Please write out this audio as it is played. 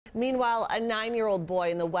Meanwhile, a 9-year-old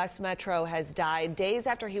boy in the West Metro has died days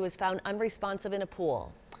after he was found unresponsive in a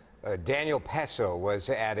pool. Daniel Peso was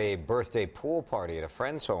at a birthday pool party at a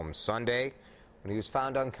friend's home Sunday when he was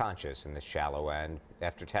found unconscious in the shallow end.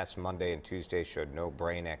 After tests Monday and Tuesday showed no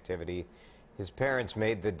brain activity, his parents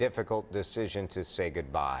made the difficult decision to say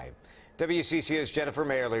goodbye. WCCO's Jennifer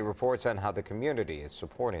Mayerle reports on how the community is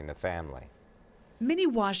supporting the family.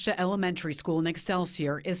 Minnewaska Elementary School in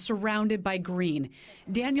Excelsior is surrounded by green,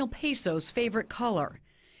 Daniel Peso's favorite color.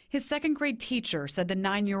 His second-grade teacher said the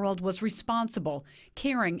 9-year-old was responsible,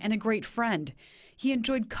 caring, and a great friend. He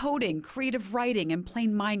enjoyed coding, creative writing, and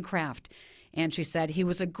playing Minecraft. And she said he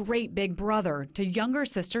was a great big brother to younger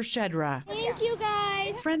sister Shedra. Thank you,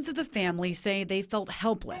 guys. Friends of the family say they felt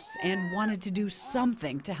helpless and wanted to do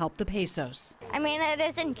something to help the Pesos. I mean, it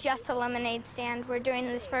isn't just a lemonade stand. We're doing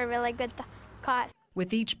this for a really good cause.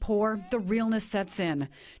 With each pour, the realness sets in,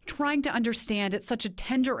 trying to understand at such a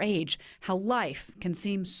tender age how life can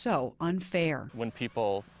seem so unfair. When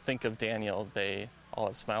people think of Daniel, they all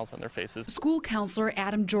have smiles on their faces. School counselor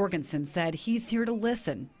Adam Jorgensen said he's here to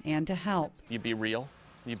listen and to help. You be real,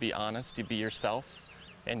 you be honest, you be yourself,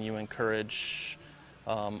 and you encourage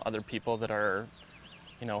other people that are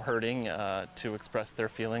hurting to express their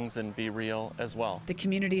feelings and be real as well. The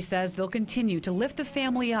community says they'll continue to lift the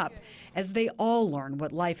family up as they all learn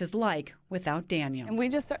what life is like without Daniel. And we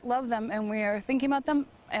just love them, and we are thinking about them,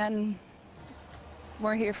 and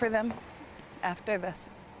we're here for them after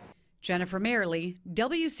this. Jennifer Mayerle,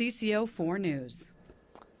 WCCO 4 News.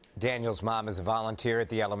 Daniel's mom is a volunteer at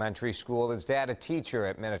the elementary school. His dad a teacher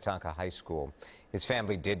at Minnetonka High School. His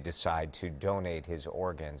family did decide to donate his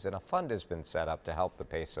organs, and a fund has been set up to help the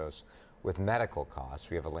Pesos with medical costs.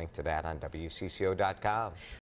 We have a link to that on WCCO.com.